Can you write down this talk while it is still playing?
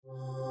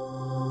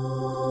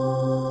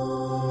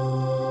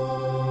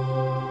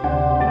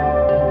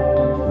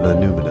the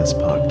Numinous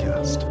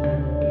Podcast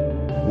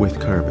with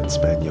Carmen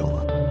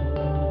Spaniola.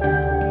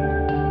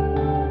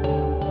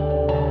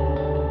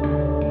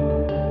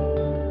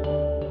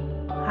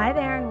 Hi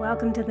there, and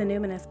welcome to the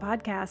Numinous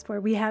Podcast, where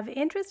we have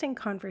interesting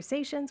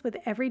conversations with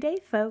everyday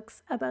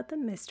folks about the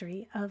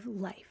mystery of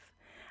life.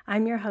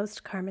 I'm your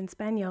host, Carmen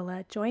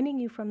Spaniola, joining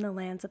you from the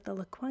lands of the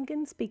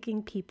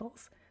Lekwungen-speaking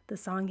peoples, the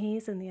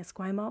Songhees and the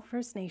Esquimalt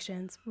First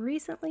Nations,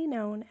 recently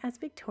known as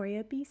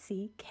Victoria,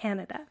 BC,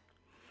 Canada.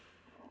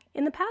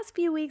 In the past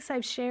few weeks,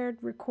 I've shared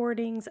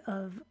recordings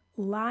of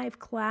live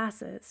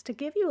classes to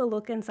give you a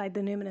look inside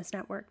the Numinous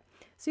Network,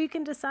 so you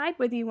can decide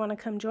whether you want to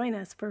come join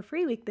us for a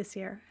free week this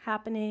year,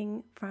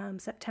 happening from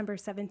September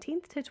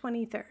 17th to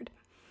 23rd.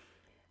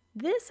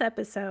 This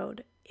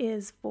episode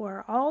is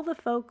for all the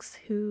folks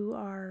who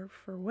are,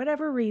 for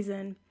whatever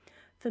reason,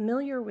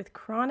 familiar with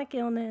chronic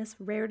illness,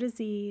 rare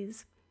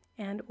disease,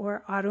 and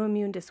or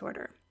autoimmune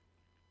disorder.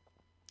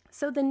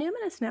 So the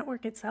Numinous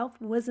Network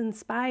itself was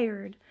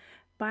inspired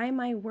by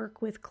my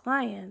work with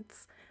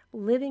clients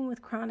living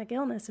with chronic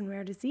illness and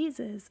rare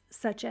diseases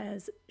such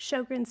as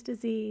Sjogren's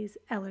disease,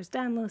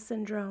 Ehlers-Danlos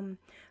syndrome,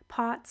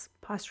 POTS,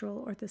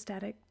 postural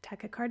orthostatic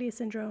tachycardia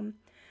syndrome,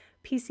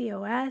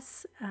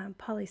 PCOS,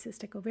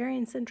 polycystic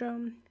ovarian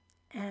syndrome,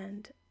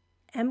 and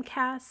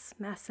MCAS,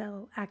 mast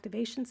cell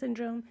activation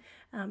syndrome.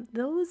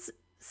 Those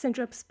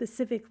syndromes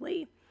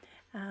specifically,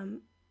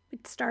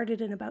 it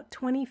started in about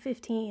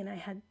 2015. I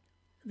had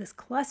this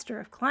cluster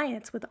of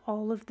clients with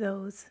all of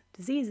those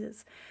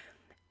diseases.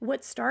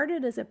 What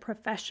started as a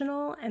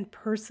professional and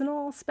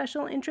personal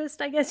special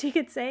interest, I guess you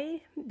could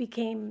say,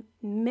 became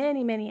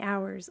many, many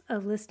hours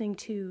of listening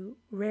to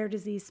rare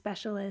disease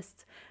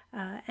specialists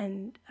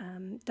and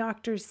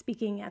doctors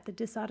speaking at the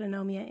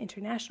Dysautonomia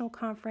International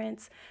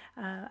Conference.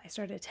 I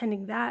started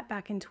attending that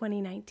back in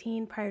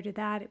 2019. Prior to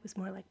that, it was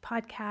more like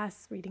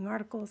podcasts, reading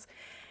articles.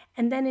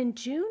 And then in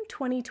June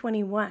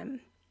 2021,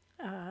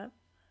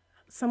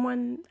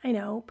 someone I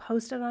know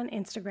posted on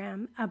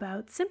Instagram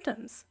about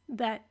symptoms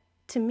that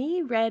to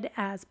me read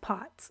as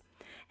POTS,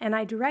 and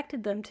I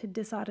directed them to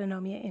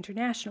Dysautonomia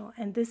International.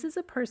 And this is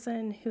a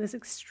person who is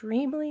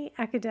extremely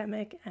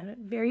academic and a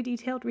very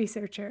detailed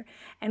researcher,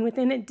 and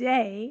within a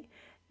day,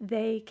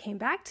 they came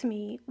back to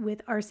me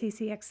with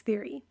RCCX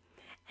theory.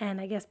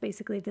 And I guess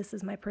basically this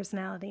is my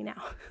personality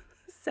now.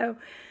 So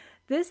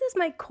this is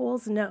my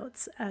Coles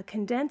Notes, a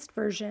condensed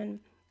version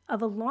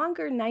of a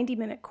longer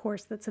 90-minute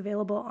course that's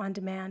available on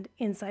demand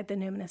inside the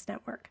Numinous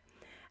Network.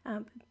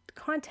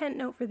 Content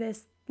note for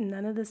this: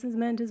 none of this is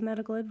meant as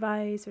medical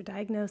advice or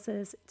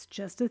diagnosis. It's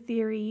just a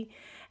theory.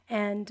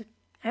 And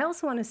I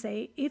also want to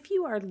say, if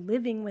you are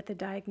living with a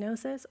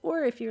diagnosis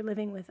or if you're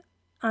living with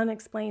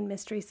unexplained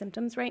mystery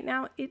symptoms right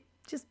now, it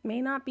just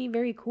may not be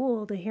very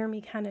cool to hear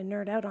me kind of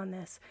nerd out on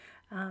this.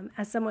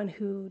 As someone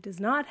who does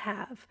not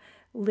have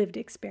lived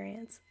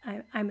experience,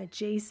 I'm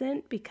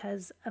adjacent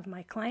because of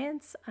my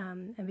clients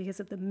and because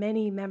of the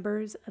many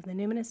members of the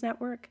Numinous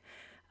Network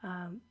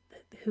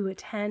who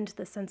attend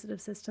the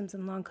sensitive systems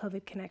and long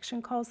COVID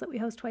connection calls that we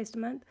host twice a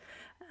month.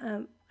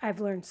 I've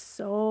learned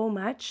so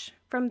much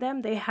from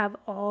them. They have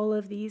all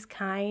of these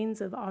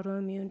kinds of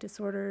autoimmune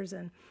disorders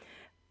and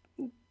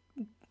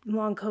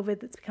long COVID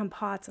that's become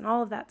POTS and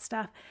all of that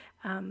stuff.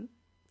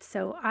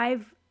 So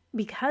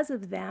because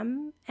of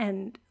them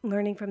and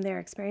learning from their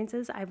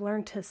experiences, I've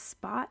learned to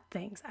spot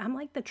things. I'm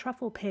like the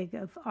truffle pig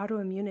of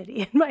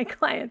autoimmunity in my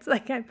clients.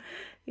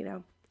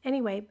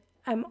 Anyway,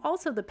 I'm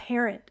also the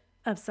parent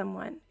of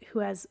someone who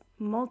has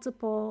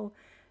multiple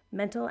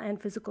mental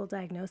and physical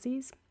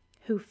diagnoses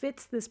who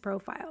fits this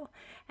profile.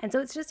 And so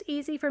it's just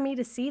easy for me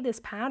to see this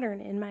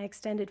pattern in my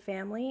extended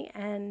family.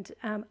 And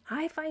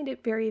I find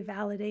it very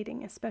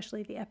validating,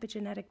 especially the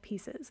epigenetic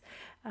pieces.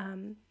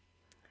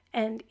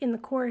 And in the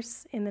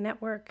course, in the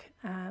network,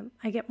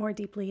 I get more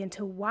deeply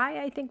into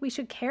why I think we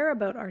should care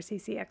about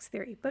RCCX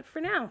theory. But for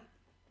now,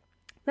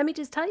 let me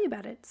just tell you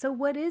about it. So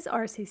what is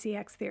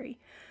RCCX theory?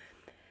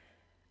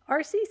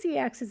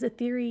 RCCX is a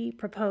theory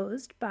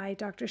proposed by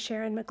Dr.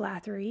 Sharon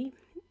McGlathery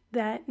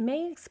that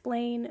may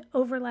explain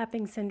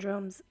overlapping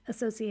syndromes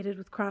associated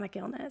with chronic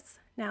illness.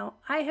 Now,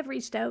 I have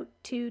reached out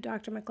to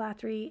Dr.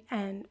 McGlathery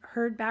and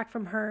heard back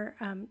from her.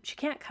 She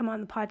can't come on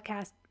the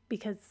podcast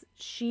because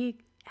she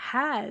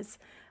has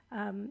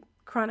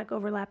chronic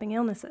overlapping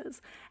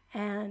illnesses,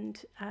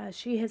 and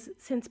she has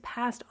since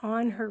passed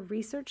on her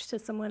research to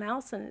someone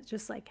else, and it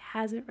just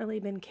hasn't really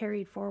been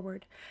carried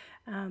forward.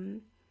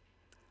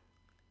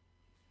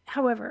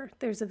 However,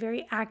 there's a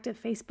very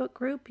active Facebook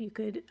group you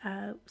could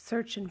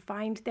search and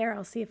find there.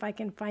 I'll see if I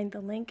can find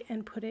the link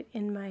and put it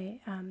in my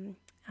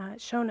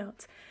show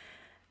notes.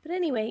 But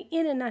anyway,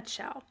 in a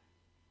nutshell,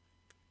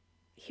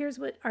 here's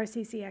what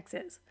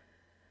RCCX is.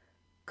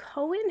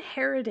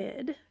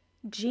 Co-inherited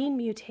gene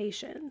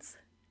mutations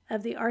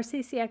of the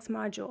RCCX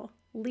module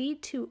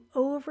lead to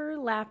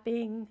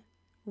overlapping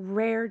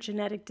rare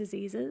genetic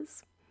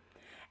diseases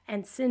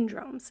and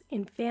syndromes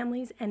in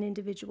families and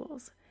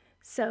individuals.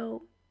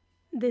 So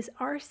this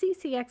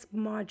RCCX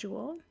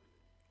module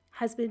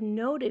has been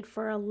noted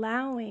for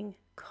allowing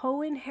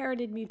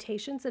co-inherited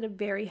mutations at a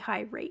very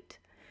high rate.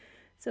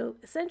 So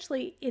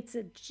essentially, it's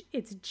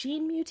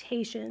gene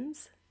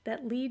mutations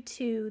that lead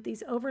to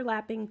these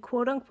overlapping,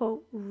 quote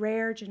unquote,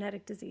 rare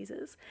genetic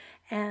diseases.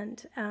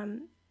 And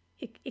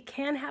it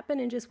can happen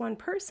in just one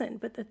person.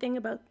 But the thing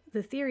about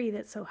the theory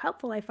that's so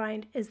helpful, I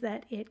find, is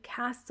that it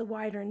casts a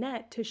wider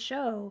net to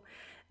show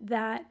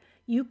that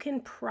you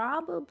can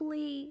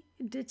probably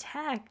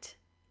detect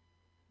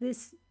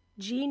this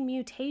gene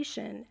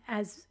mutation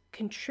as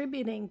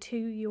contributing to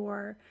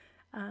your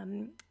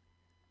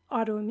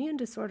autoimmune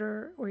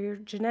disorder or your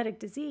genetic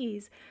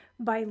disease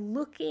by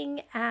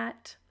looking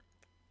at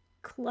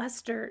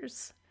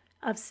clusters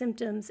of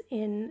symptoms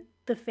in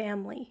the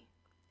family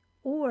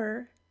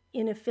or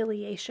in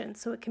affiliation.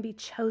 So it can be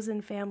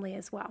chosen family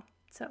as well.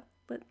 So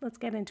let's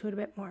get into it a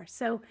bit more.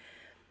 So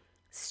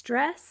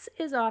stress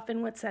is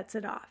often what sets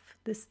it off.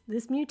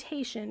 This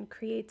mutation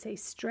creates a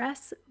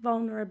stress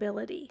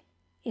vulnerability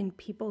in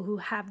people who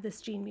have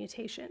this gene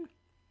mutation.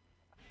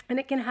 And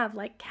it can have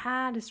like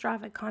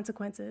catastrophic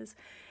consequences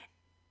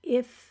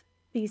if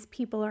these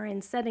people are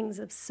in settings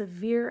of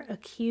severe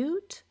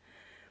acute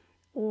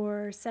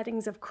or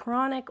settings of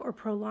chronic or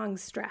prolonged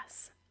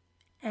stress.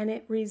 And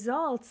it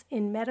results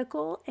in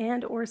medical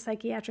and or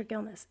psychiatric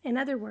illness. In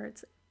other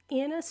words,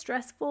 in a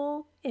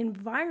stressful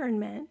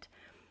environment,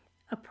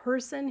 a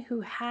person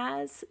who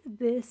has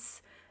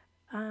this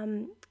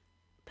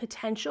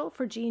potential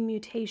for gene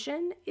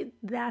mutation,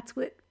 that's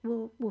what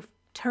will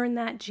turn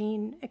that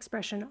gene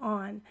expression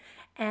on.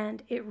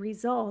 And it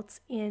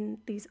results in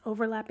these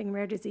overlapping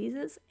rare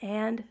diseases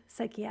and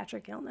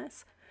psychiatric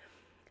illness.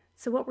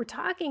 So what we're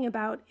talking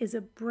about is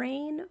a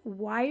brain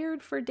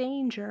wired for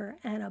danger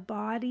and a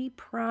body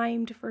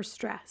primed for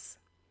stress.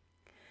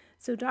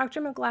 So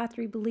Dr.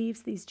 McGlathry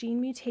believes these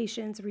gene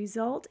mutations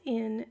result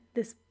in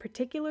this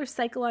particular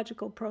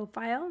psychological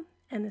profile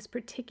and this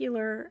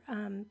particular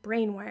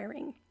brain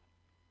wiring.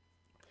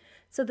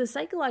 So the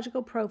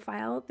psychological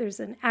profile, there's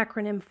an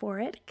acronym for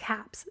it,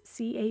 CAPS,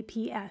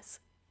 C-A-P-S.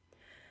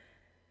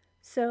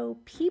 So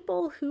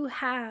people who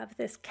have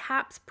this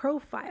CAPS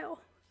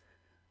profile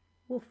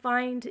will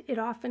find it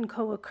often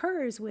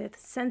co-occurs with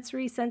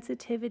sensory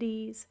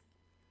sensitivities,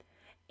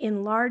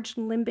 enlarged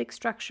limbic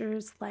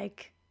structures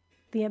like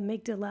the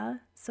amygdala,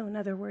 so in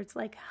other words,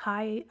 like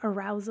high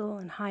arousal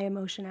and high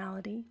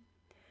emotionality.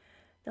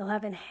 They'll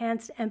have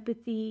enhanced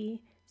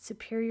empathy,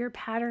 superior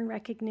pattern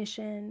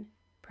recognition,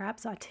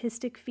 perhaps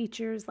autistic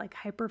features like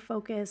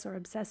hyperfocus or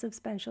obsessive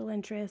special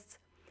interests,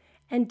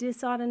 and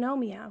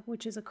dysautonomia,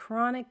 which is a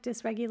chronic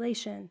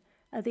dysregulation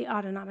of the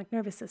autonomic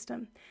nervous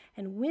system.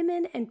 And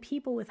women and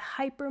people with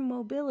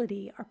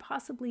hypermobility are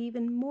possibly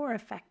even more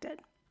affected.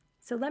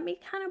 So let me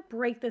kind of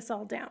break this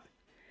all down.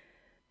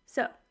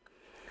 So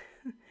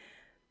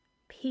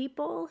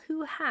people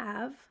who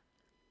have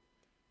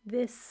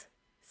this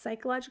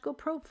psychological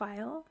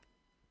profile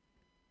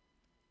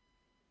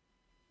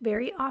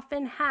very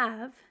often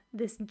have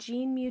this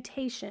gene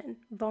mutation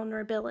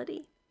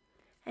vulnerability.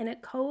 And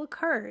it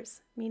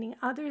co-occurs, meaning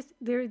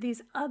there are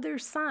these other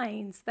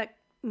signs that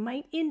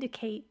might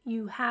indicate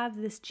you have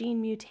this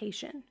gene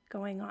mutation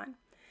going on.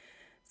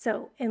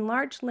 So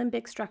enlarged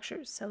limbic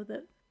structures, so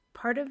the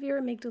part of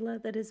your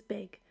amygdala that is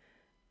big.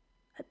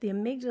 The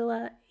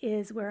amygdala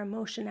is where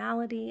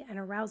emotionality and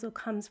arousal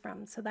comes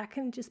from. So that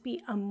can just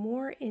be a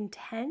more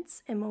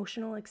intense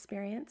emotional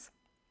experience.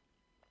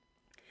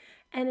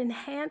 And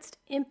enhanced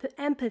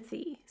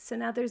empathy. So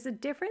now there's a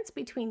difference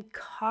between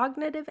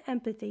cognitive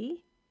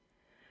empathy,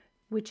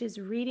 which is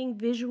reading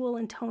visual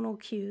and tonal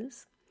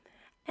cues,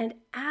 and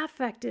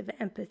affective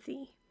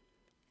empathy.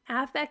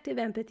 Affective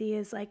empathy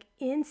is like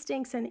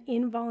instincts and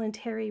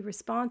involuntary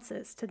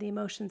responses to the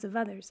emotions of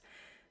others.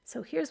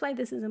 So here's why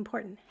this is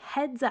important.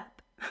 Heads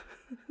up.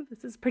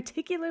 This is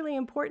particularly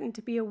important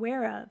to be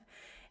aware of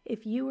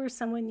if you or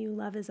someone you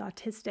love is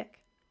autistic.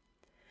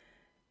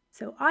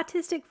 So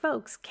autistic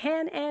folks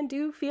can and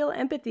do feel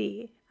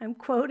empathy. I'm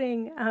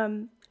quoting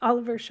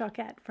Oliver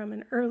Choquette from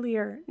an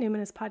earlier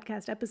Numinous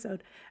podcast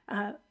episode.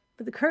 But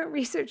the current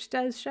research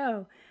does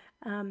show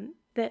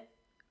that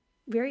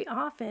very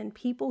often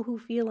people who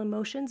feel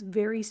emotions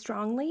very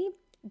strongly,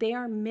 they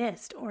are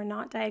missed or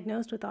not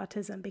diagnosed with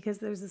autism because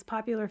there's this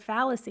popular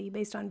fallacy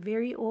based on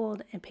very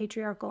old and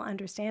patriarchal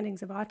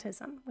understandings of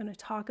autism. I'm going to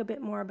talk a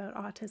bit more about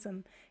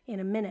autism in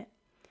a minute.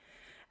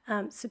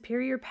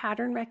 Superior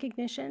pattern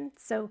recognition.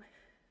 So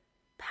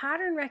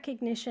pattern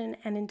recognition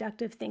and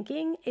inductive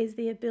thinking is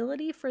the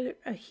ability for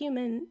a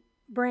human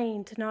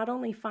brain to not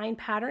only find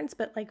patterns,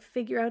 but like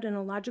figure out in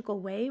a logical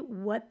way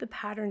what the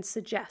patterns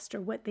suggest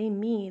or what they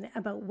mean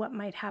about what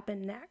might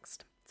happen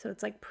next. So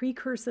it's like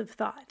precursive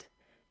thought.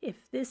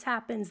 If this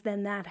happens,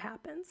 then that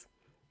happens.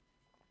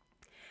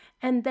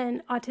 And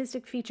then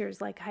autistic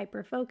features like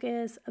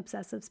hyperfocus,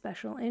 obsessive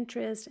special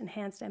interest,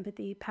 enhanced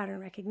empathy, pattern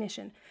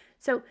recognition.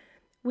 So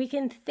we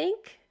can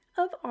think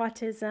of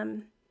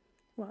autism,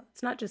 well,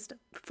 it's not just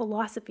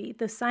philosophy.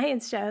 The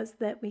science shows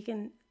that we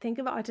can think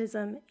of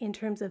autism in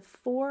terms of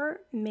 4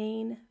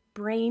 main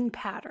brain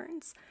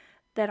patterns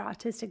that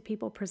autistic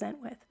people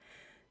present with.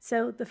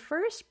 So the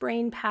first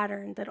brain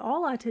pattern that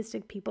all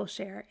autistic people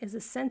share is a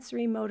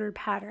sensory motor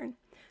pattern.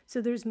 So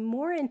there's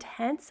more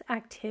intense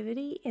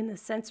activity in the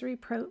sensory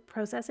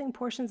processing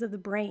portions of the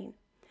brain.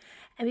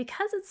 And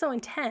because it's so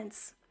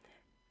intense,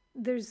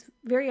 there's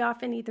very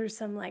often either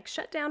some like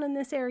shutdown in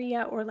this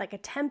area or like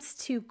attempts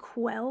to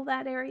quell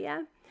that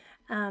area.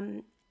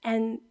 And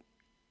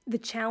the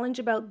challenge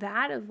about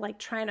that of like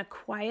trying to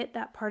quiet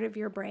that part of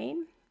your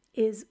brain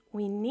is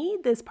we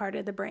need this part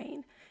of the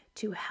brain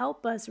to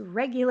help us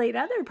regulate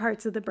other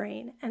parts of the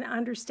brain and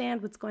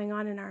understand what's going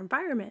on in our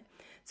environment.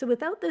 So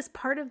without this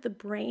part of the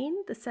brain,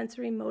 the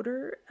sensory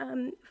motor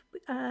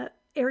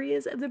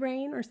areas of the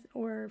brain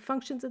or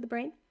functions of the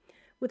brain,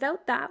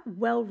 without that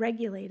well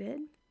regulated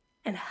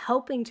and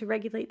helping to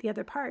regulate the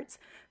other parts,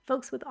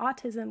 folks with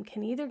autism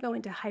can either go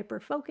into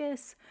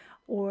hyperfocus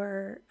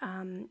or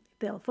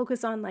they'll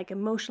focus on like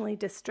emotionally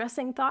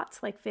distressing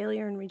thoughts like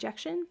failure and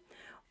rejection,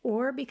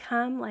 or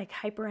become like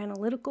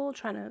hyper-analytical,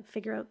 trying to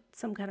figure out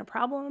some kind of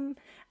problem.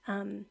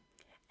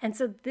 And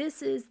so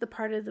this is the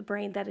part of the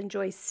brain that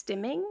enjoys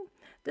stimming.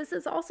 This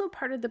is also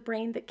part of the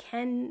brain that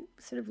can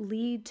sort of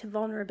lead to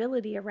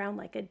vulnerability around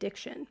like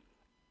addiction.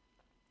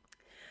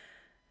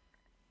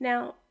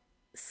 Now,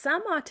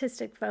 some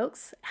autistic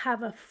folks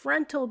have a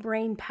frontal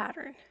brain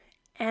pattern.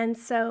 And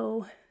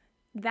so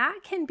that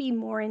can be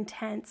more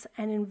intense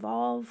and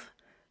involve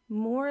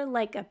more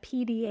like a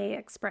PDA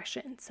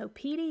expression. So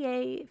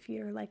PDA, if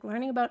you're like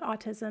learning about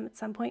autism, at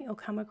some point you'll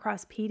come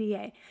across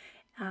PDA.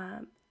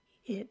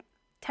 It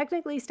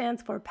technically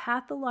stands for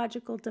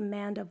pathological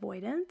demand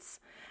avoidance.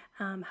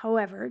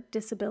 However,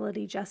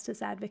 disability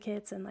justice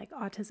advocates and like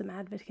autism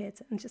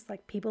advocates and just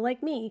like people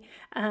like me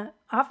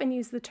often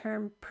use the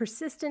term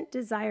persistent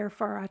desire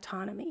for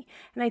autonomy.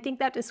 And I think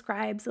that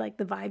describes like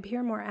the vibe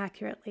here more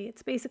accurately.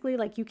 It's basically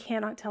like you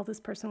cannot tell this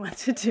person what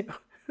to do.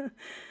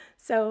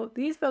 So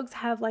these folks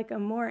have like a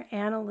more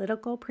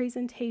analytical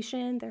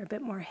presentation. They're a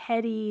bit more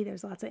heady.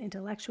 There's lots of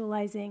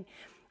intellectualizing.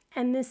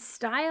 And this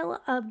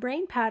style of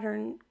brain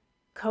pattern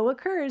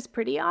co-occurs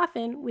pretty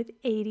often with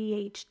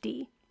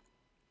ADHD.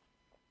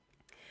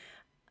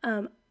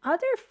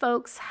 Other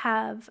folks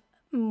have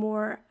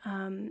more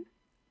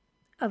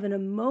of an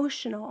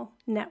emotional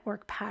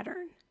network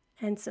pattern.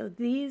 And so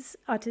these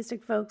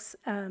autistic folks,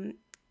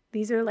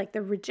 these are like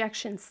the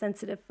rejection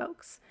sensitive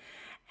folks.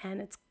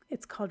 And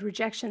it's called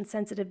rejection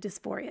sensitive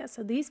dysphoria.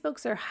 So these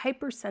folks are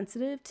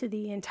hypersensitive to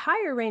the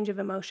entire range of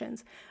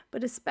emotions,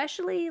 but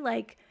especially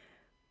like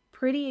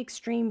pretty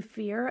extreme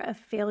fear of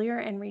failure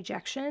and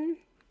rejection.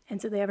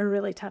 And so they have a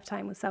really tough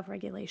time with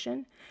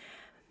self-regulation.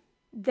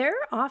 They're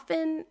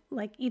often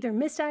like either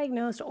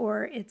misdiagnosed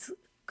or it's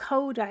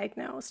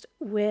co-diagnosed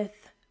with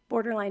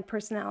borderline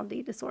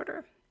personality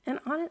disorder.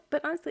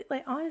 But honestly,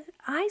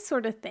 I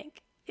sort of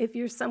think if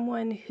you're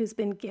someone who's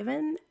been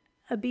given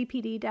a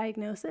BPD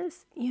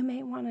diagnosis, you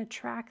may want to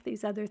track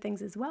these other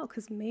things as well,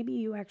 because maybe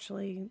you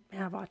actually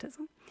have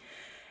autism.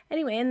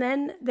 Anyway, and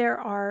then there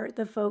are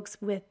the folks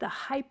with the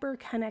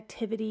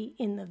hyperconnectivity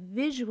in the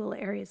visual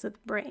areas of the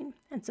brain.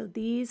 And so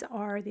these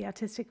are the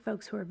autistic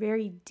folks who are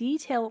very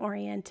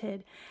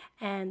detail-oriented,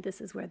 and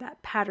this is where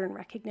that pattern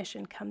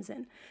recognition comes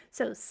in.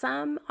 So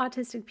some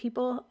autistic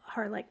people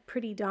are like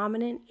pretty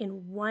dominant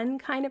in one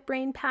kind of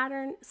brain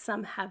pattern.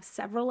 Some have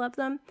several of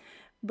them,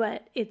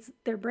 but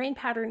their brain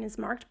pattern is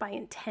marked by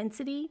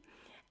intensity.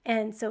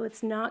 And so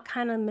it's not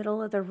kind of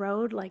middle of the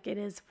road like it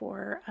is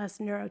for us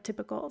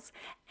neurotypicals.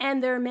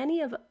 And there are many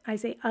of, I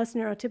say us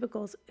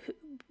neurotypicals,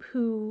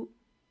 who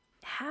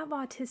have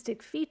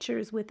autistic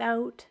features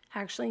without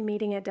actually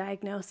meeting a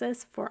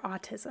diagnosis for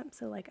autism.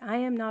 So like I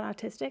am not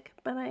autistic,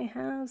 but I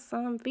have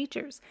some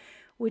features,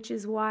 which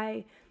is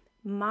why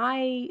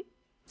my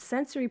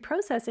sensory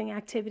processing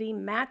activity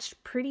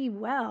matched pretty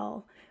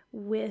well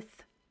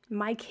with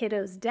my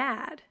kiddo's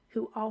dad,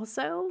 who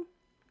also,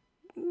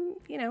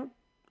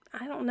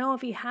 I don't know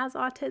if he has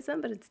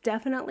autism, but it's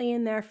definitely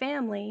in their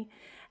family.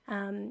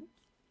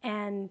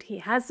 And he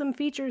has some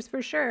features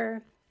for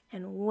sure.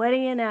 And what do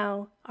you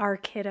know? Our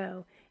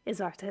kiddo is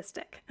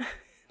autistic.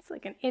 It's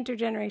like an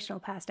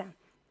intergenerational pass down.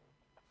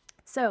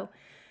 So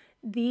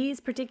these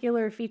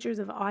particular features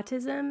of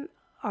autism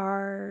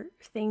are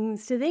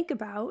things to think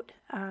about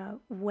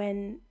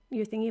when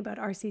you're thinking about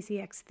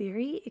RCCX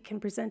theory. It can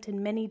present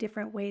in many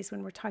different ways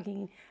when we're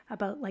talking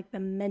about like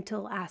the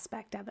mental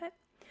aspect of it.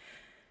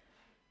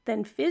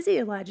 Then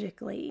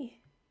physiologically,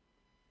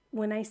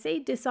 when I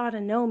say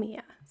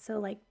dysautonomia, so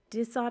like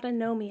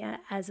dysautonomia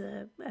as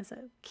a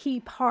key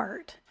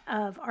part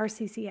of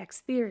RCCX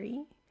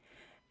theory,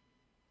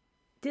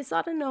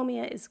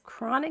 dysautonomia is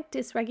chronic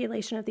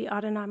dysregulation of the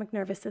autonomic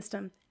nervous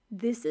system.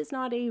 This is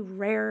not a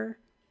rare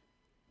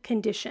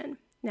condition.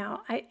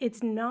 Now,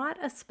 it's not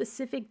a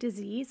specific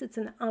disease. It's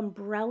an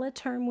umbrella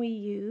term we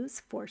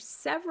use for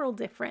several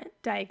different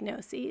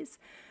diagnoses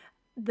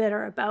that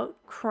are about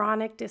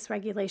chronic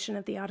dysregulation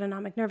of the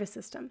autonomic nervous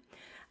system.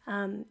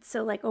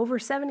 So like over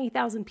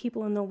 70,000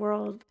 people in the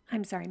world,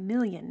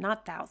 million,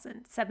 not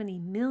thousand, 70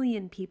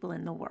 million people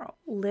in the world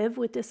live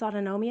with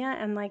dysautonomia.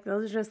 And like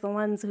those are just the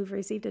ones who've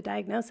received a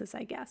diagnosis,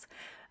 I guess.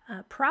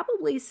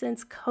 Probably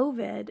since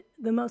COVID,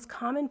 the most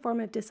common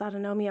form of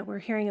dysautonomia we're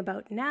hearing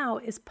about now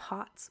is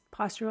POTS,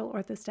 postural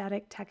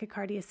orthostatic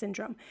tachycardia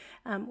syndrome.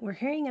 We're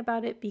hearing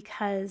about it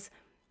because,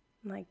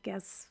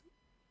 guess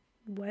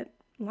what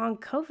long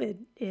COVID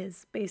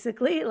is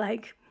basically,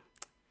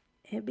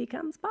 it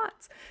becomes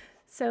POTS.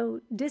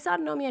 So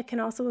dysautonomia can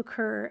also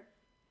occur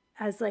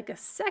as a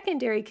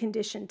secondary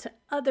condition to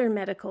other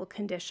medical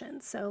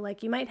conditions. So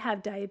you might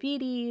have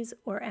diabetes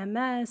or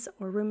MS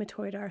or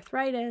rheumatoid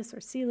arthritis or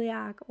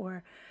celiac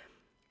or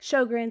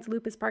Sjogren's,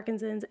 lupus,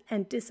 Parkinson's,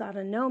 and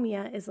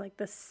dysautonomia is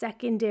the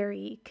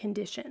secondary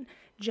condition.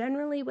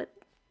 Generally, what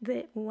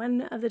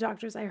one of the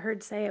doctors I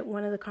heard say at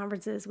one of the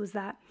conferences was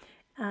that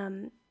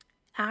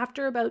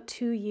after about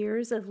 2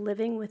 years of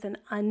living with an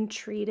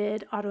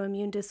untreated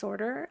autoimmune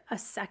disorder, a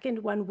second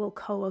one will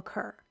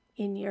co-occur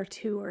in year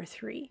 2 or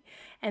 3.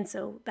 And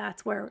so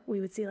that's where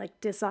we would see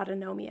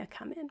dysautonomia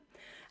come in.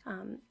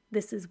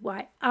 This is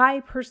why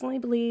I personally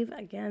believe,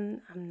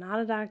 again, I'm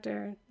not a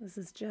doctor, this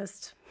is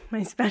just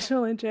my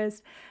special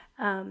interest.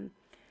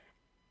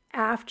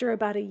 After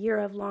about a year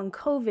of long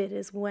COVID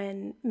is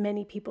when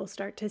many people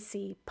start to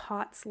see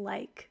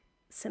POTS-like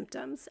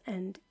symptoms.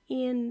 And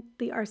in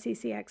the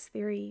RCCX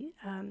theory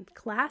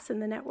class in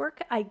the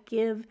network, I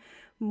give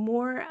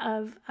more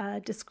of a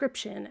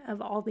description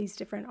of all these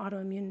different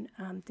autoimmune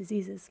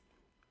diseases.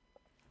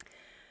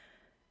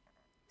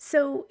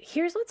 So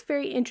here's what's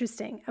very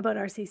interesting about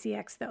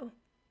RCCX, though.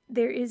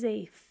 There is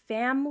a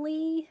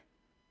family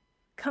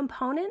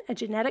component, a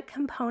genetic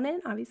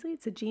component. Obviously,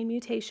 it's a gene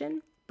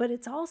mutation, but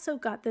it's also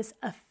got this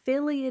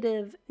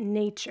affiliative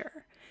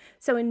nature.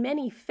 So in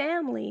many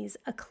families,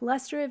 a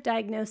cluster of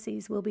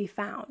diagnoses will be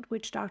found,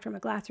 which Dr.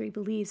 McGlathry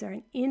believes are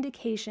an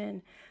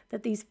indication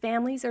that these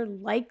families are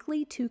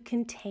likely to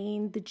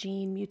contain the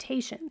gene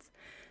mutations.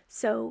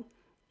 So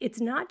it's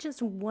not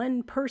just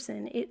one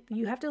person.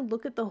 You have to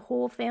look at the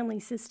whole family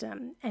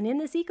system. And in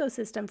this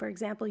ecosystem, for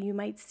example, you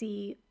might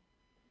see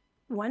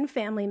one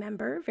family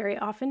member, very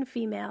often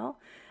female,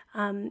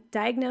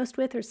 diagnosed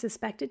with or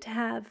suspected to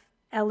have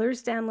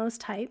Ehlers-Danlos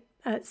type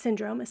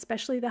syndrome,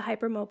 especially the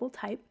hypermobile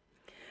type.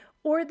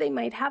 Or they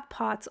might have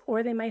POTS,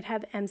 or they might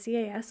have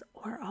MCAS,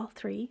 or all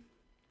three.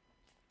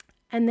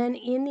 And then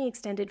in the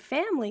extended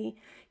family,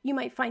 you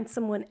might find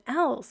someone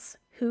else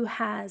who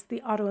has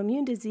the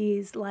autoimmune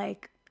disease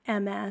like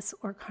MS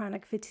or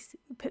chronic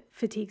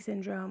fatigue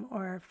syndrome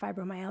or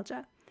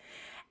fibromyalgia.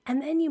 And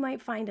then you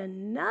might find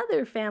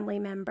another family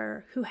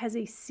member who has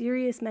a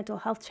serious mental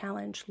health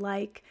challenge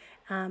like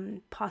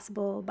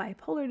possible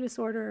bipolar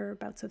disorder,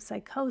 bouts of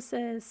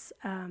psychosis,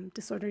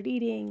 disordered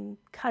eating,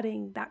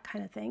 cutting, that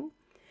kind of thing.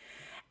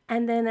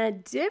 And then a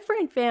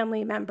different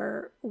family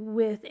member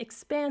with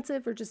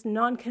expansive or just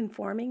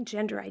non-conforming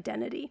gender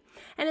identity.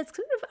 And it's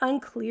sort of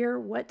unclear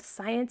what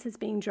science is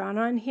being drawn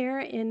on here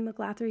in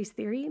McGlathry's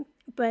theory.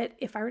 But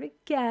if I were to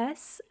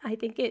guess, I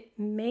think it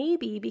may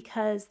be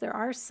because there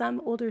are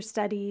some older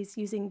studies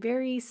using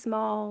very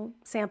small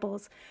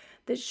samples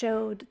that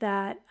showed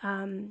that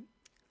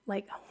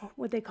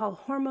what they call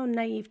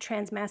hormone-naive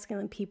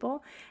transmasculine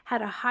people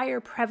had a higher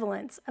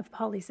prevalence of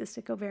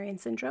polycystic ovarian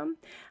syndrome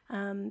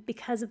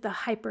because of the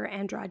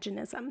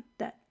hyperandrogenism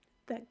that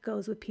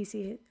goes with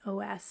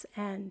PCOS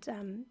and,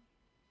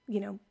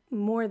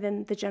 more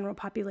than the general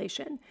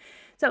population.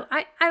 So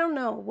I don't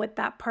know what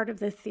that part of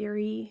the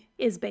theory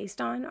is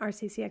based on,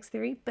 RCCX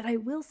theory, but I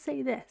will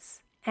say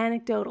this,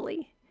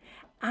 anecdotally,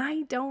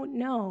 I don't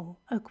know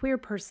a queer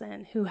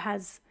person who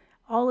has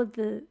all of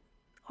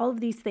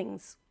these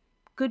things: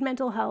 good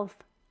mental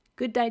health,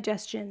 good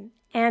digestion,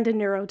 and a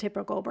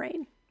neurotypical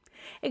brain.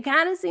 It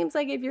kind of seems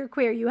like if you're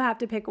queer, you have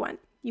to pick one.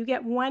 You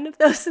get one of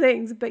those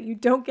things, but you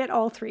don't get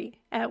all three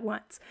at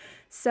once.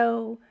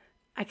 So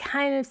I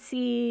kind of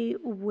see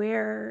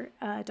where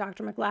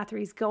Dr.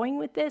 McGlathry's going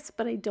with this,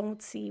 but I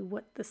don't see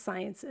what the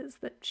science is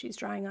that she's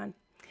drawing on.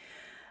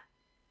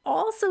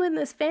 Also in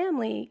this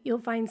family, you'll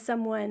find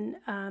someone,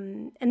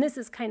 and this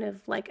is kind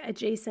of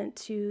adjacent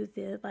to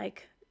the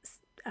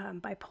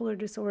bipolar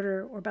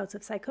disorder or bouts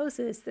of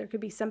psychosis. There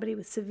could be somebody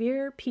with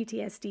severe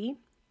PTSD.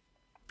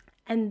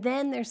 And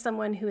then there's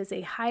someone who is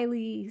a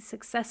highly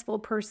successful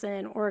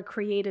person or a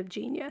creative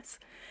genius.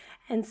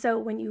 And so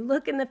when you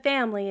look in the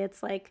family,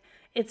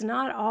 it's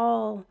not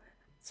all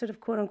sort of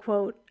quote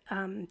unquote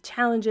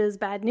challenges,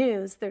 bad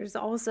news. There's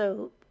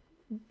also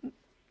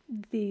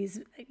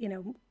these,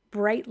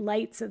 bright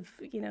lights of,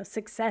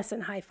 success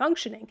and high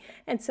functioning.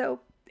 And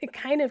so it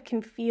kind of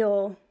can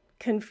feel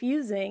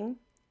confusing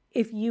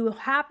if you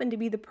happen to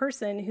be the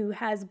person who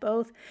has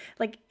both.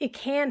 It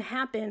can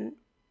happen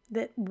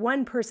that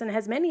one person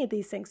has many of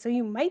these things. So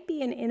you might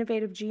be an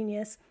innovative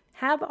genius,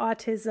 have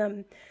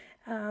autism,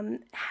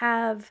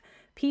 have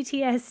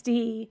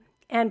PTSD,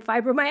 and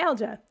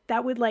fibromyalgia.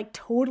 That would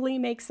totally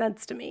make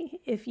sense to me.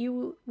 If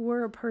you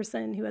were a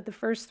person who had the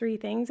first three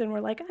things and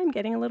were I'm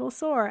getting a little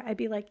sore, I'd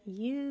be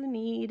you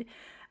need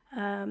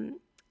a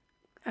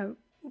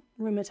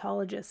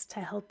rheumatologist to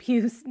help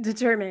you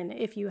determine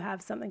if you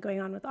have something going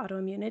on with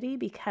autoimmunity,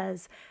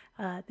 because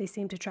they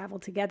seem to travel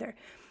together.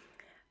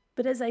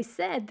 But as I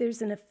said,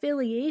 there's an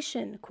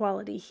affiliation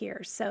quality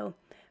here. So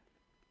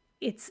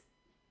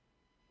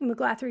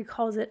McGlathery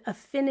calls it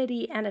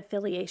affinity and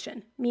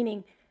affiliation,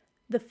 meaning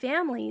the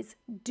families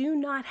do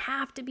not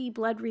have to be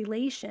blood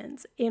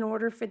relations in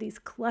order for these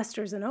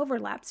clusters and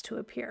overlaps to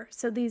appear.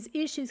 So these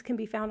issues can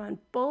be found on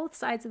both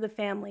sides of the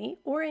family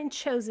or in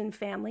chosen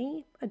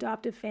family,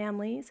 adoptive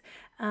families,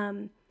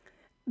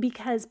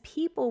 because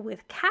people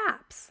with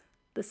CAPS,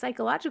 the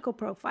psychological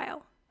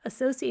profile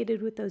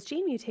associated with those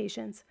gene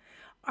mutations,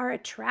 are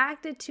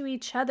attracted to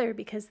each other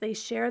because they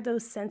share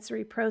those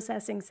sensory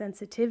processing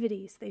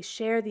sensitivities. They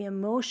share the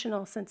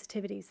emotional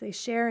sensitivities. They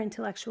share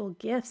intellectual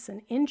gifts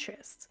and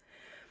interests.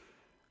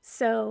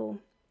 So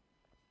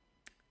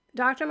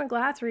Dr.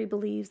 McGlathery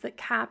believes that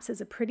CAPS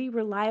is a pretty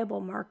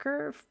reliable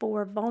marker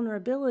for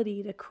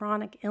vulnerability to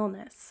chronic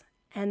illness,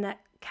 and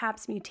that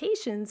CAPS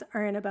mutations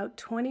are in about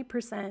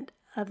 20%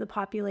 of the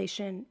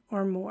population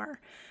or more.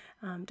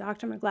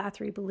 Dr.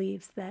 McGlathery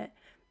believes that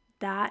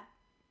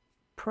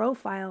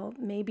profile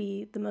may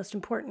be the most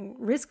important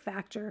risk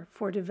factor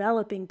for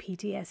developing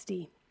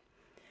PTSD.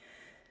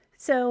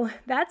 So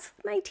that's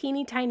my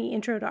teeny tiny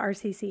intro to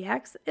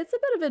RCCX. It's a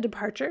bit of a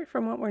departure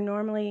from what we're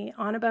normally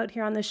on about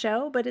here on the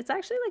show, but it's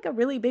actually like a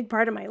really big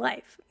part of my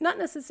life. Not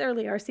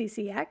necessarily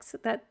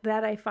RCCX,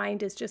 that I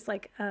find is just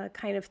like a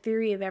kind of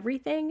theory of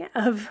everything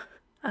of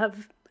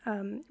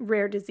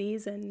rare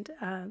disease and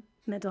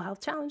mental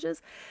health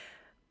challenges,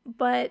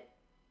 but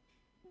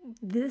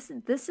these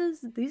are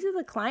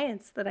the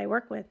clients that I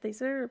work with.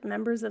 These are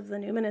members of the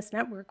Numinous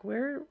Network.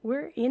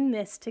 We're in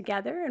this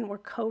together and we're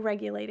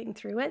co-regulating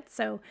through it.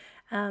 So,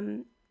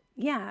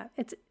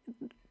 it's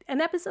an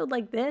episode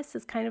like this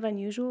is kind of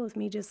unusual with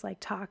me just like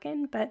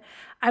talking, but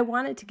I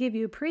wanted to give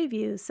you a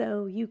preview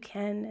so you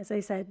can, as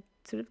I said,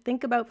 sort of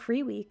think about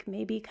Free Week.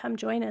 Maybe come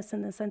join us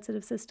in the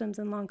Sensitive Systems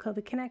and Long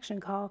COVID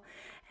Connection call.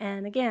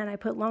 And again, I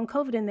put Long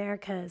COVID in there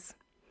because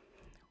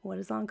what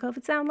does Long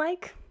COVID sound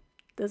like?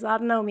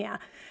 Dysautonomia.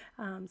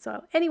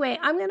 So anyway,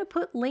 I'm going to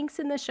put links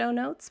in the show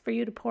notes for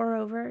you to pore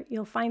over.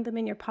 You'll find them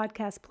in your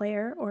podcast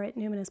player or at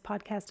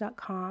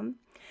numinouspodcast.com.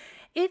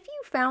 If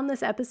you found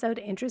this episode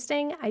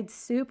interesting, I'd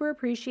super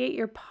appreciate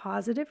your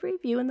positive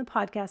review in the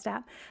podcast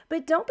app.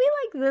 But don't be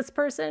like this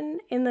person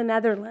in the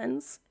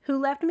Netherlands who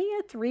left me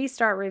a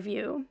 3-star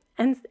review.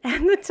 And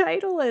the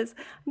title is,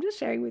 I'm just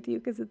sharing with you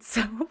because it's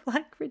so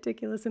like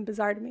ridiculous and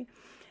bizarre to me.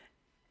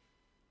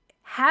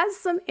 Has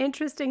some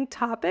interesting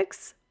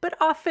topics, but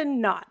often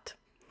not.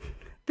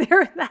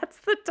 That's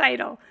the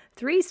title.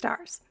 3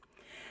 stars.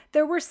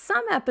 There were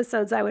some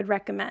episodes I would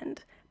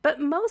recommend, but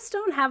most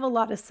don't have a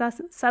lot of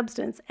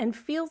substance and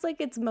feels like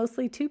it's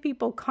mostly two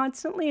people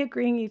constantly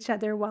agreeing each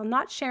other while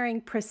not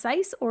sharing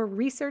precise or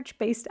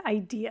research-based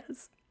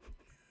ideas.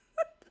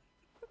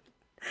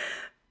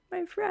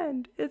 My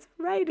friend, it's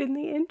right in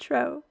the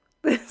intro.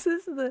 This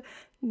is the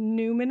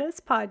Numinous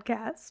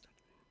Podcast,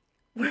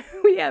 where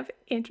we have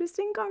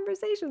interesting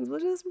conversations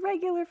with just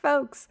regular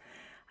folks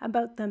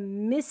about the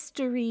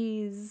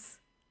mysteries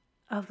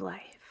of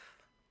life.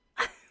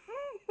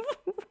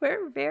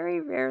 We're very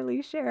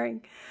rarely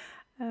sharing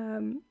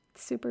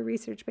super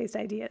research-based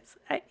ideas,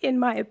 in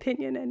my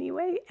opinion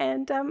anyway.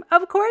 And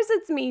of course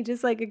it's me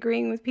just like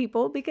agreeing with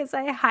people because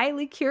I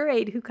highly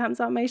curate who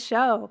comes on my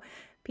show.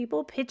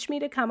 People pitch me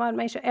to come on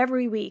my show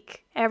every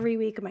week,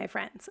 my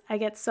friends. I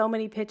get so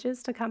many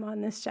pitches to come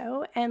on this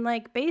show. And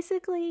like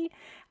basically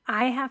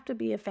I have to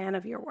be a fan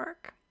of your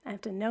work. I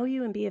have to know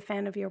you and be a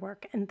fan of your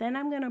work. And then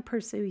I'm going to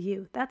pursue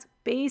you. That's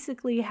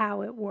basically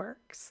how it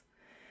works.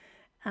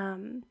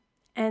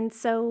 And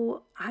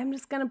so I'm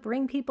just going to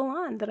bring people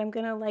on that I'm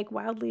going to like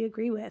wildly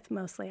agree with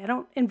mostly. I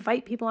don't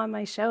invite people on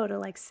my show to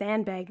like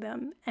sandbag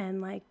them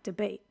and like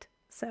debate.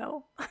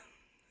 So,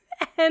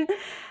 and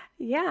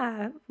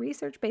yeah,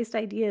 research-based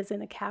ideas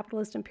in a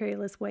capitalist,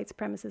 imperialist, white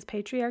supremacist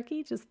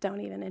patriarchy just don't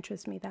even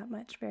interest me that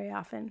much very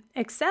often,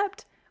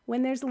 except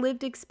when there's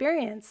lived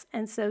experience.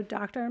 And so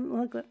Dr.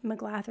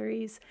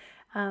 McGlathery's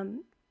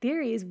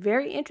theory is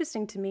very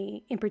interesting to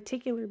me, in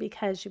particular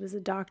because she was a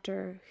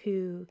doctor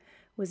who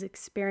was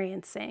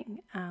experiencing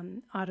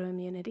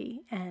autoimmunity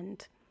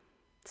and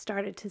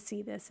started to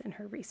see this in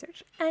her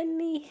research.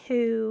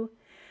 Anywho,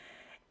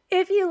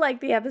 if you like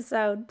the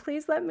episode,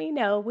 please let me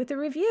know with a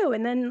review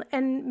and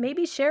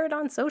maybe share it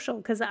on social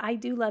because I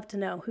do love to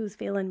know who's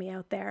feeling me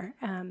out there.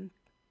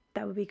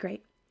 That would be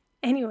great.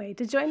 Anyway,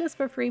 to join us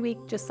for Free Week,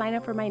 just sign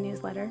up for my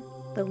newsletter.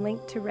 The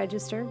link to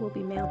register will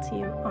be mailed to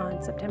you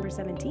on September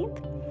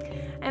 17th.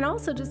 And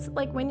also, just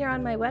like when you're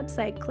on my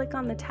website, click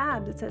on the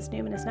tab that says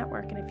Numinous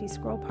Network. And if you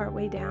scroll part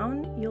way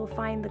down, you'll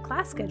find the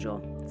class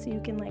schedule so you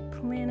can like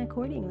plan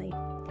accordingly.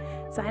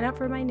 Sign up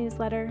for my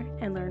newsletter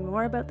and learn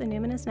more about the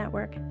Numinous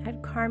Network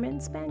at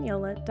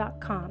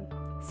carmenspaniola.com.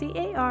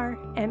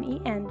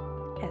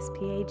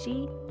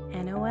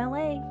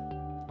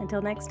 CarmenSpagnola.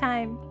 Until next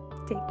time,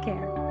 take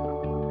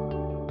care.